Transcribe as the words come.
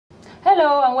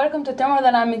Hello and welcome to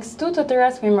Thermodynamics 2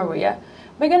 tutorials with Maria.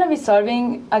 We're going to be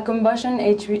solving a combustion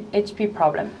HP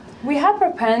problem. We have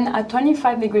propane at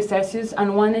 25 degrees Celsius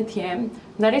and 1 atm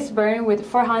that is burned with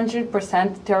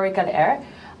 400% theoretical air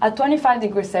at 25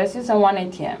 degrees Celsius and 1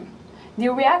 atm. The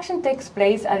reaction takes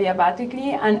place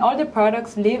adiabatically and all the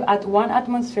products leave at 1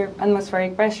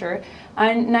 atmospheric pressure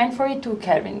and 942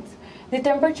 kelvins. The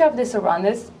temperature of the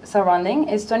surrounding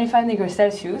is 25 degrees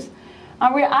Celsius,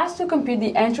 and we're asked to compute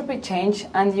the entropy change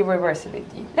and the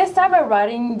reversibility. Let's start by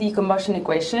writing the combustion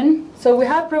equation. So we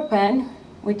have propane,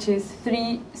 which is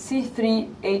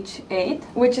 3C3H8,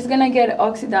 which is going to get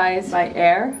oxidized by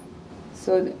air,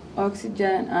 so the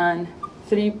oxygen and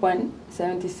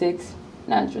 3.76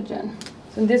 nitrogen.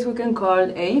 So this we can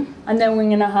call A. And then we're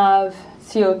going to have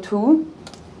CO2,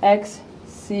 X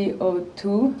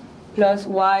CO2, plus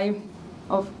Y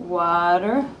of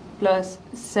water, plus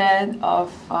Z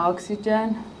of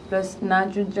oxygen, plus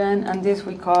nitrogen, and this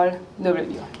we call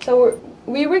W. So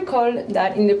we recall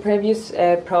that in the previous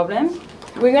problem,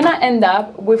 we're going to end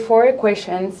up with 4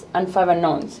 equations and 5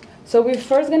 unknowns. So we're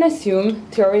first going to assume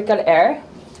theoretical air,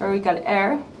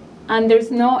 and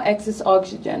there's no excess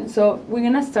oxygen. So we're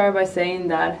going to start by saying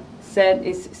that Z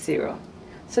is 0.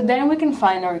 So then we can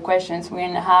find our equations. We're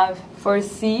going to have, for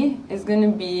C is going to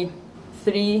be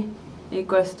 3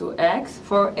 equals to X.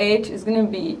 For H is going to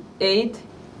be 8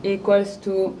 equals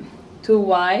to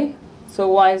 2Y. So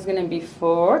Y is going to be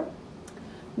 4.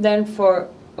 Then for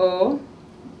O,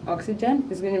 oxygen,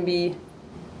 is going to be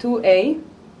 2A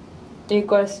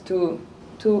equals to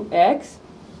 2X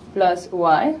plus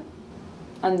Y.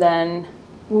 And then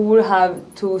we will have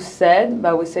 2Z,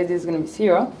 but we say this is going to be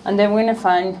 0. And then we're going to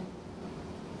find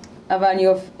a value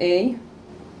of A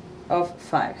of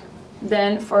 5.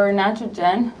 Then for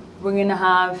nitrogen, we're going to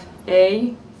have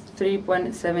A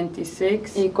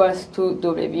 3.76 equals to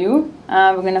W.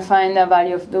 We're going to find a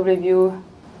value of W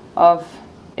of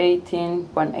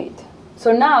 18.8.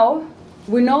 So now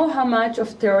we know how much of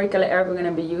theoretical air we're going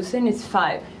to be using. It's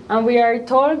 5. And we are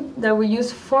told that we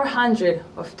use 400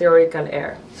 of theoretical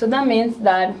air. So that means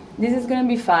that this is going to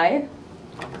be 5.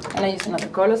 And I use another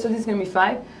color, so this is going to be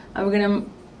 5. And we're going to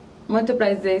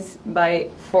multiply this by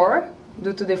 4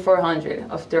 due to the 400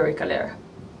 of theoretical air.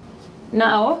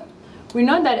 Now, we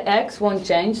know that X won't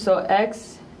change, so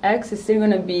X is still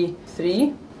going to be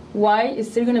 3, Y is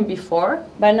still going to be 4,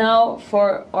 but now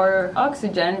for our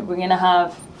oxygen, we're going to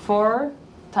have 4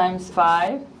 times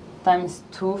 5 times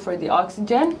 2 for the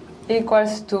oxygen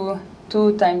equals to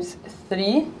 2 times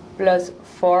 3 plus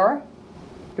 4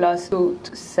 plus 2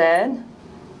 to Z,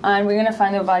 and we're going to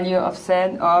find a value of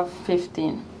Z of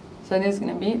 15. So this is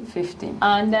going to be 15.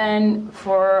 And then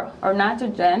for our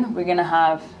nitrogen, we're going to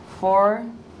have 4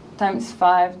 times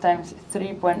 5 times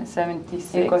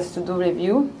 3.76 equals to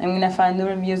W. I'm going to find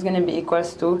W is going to be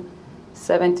equals to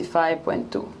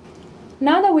 75.2.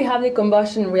 Now that we have the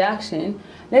combustion reaction,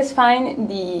 let's find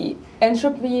the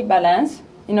entropy balance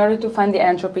in order to find the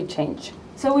entropy change.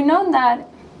 So we know that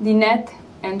the net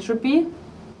entropy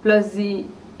plus the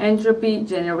entropy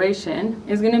generation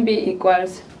is going to be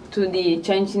equals to the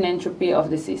change in entropy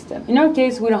of the system. In our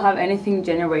case, we don't have anything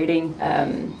generating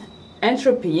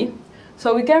entropy,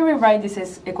 so we can rewrite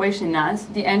this equation as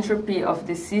the entropy of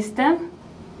the system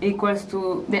equals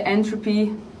to the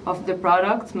entropy of the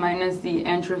product minus the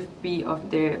entropy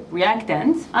of the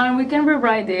reactants, and we can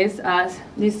rewrite this as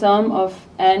the sum of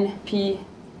NPSP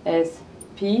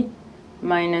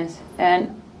minus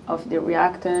N of the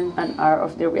reactant and R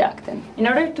of the reactant. In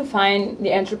order to find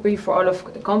the entropy for all of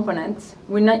the components,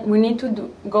 we need to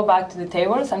go back to the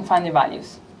tables and find the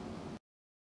values.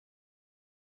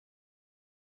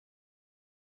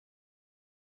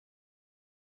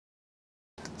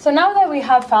 So now that we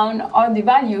have found all the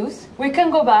values, we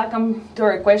can go back to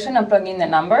our equation and plug in the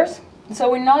numbers. So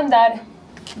we know that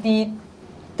the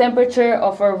temperature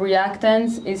of our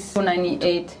reactants is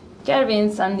 298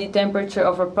 kelvins and the temperature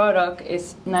of our product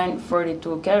is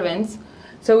 942 kelvins.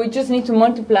 So we just need to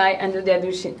multiply and do the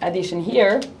addition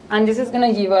here. And this is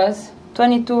going to give us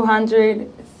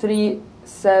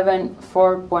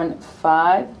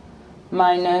 22,374.5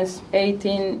 minus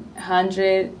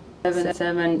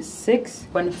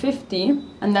 1,876.50,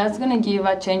 and that's going to give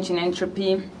a change in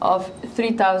entropy of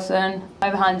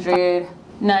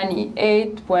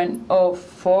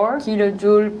 3,598.04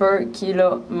 kilojoule per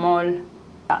kilomole.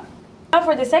 Now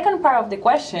for the second part of the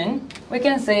question, we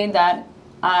can say that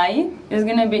I is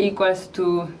going to be equals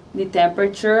to the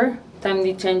temperature times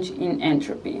the change in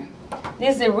entropy.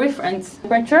 This is the reference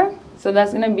temperature, so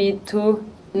that's going to be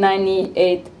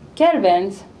 298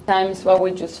 kelvins times what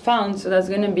we just found, so that's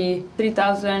going to be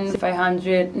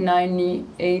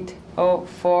 3,598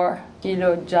 0.04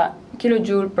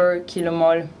 kilojoule per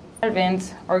kilomole.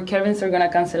 Kelvins are gonna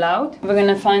cancel out. We're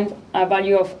gonna find a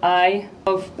value of I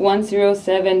of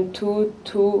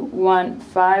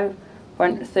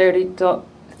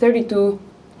 1072215.32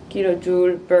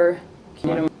 kilojoule per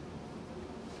kilomole.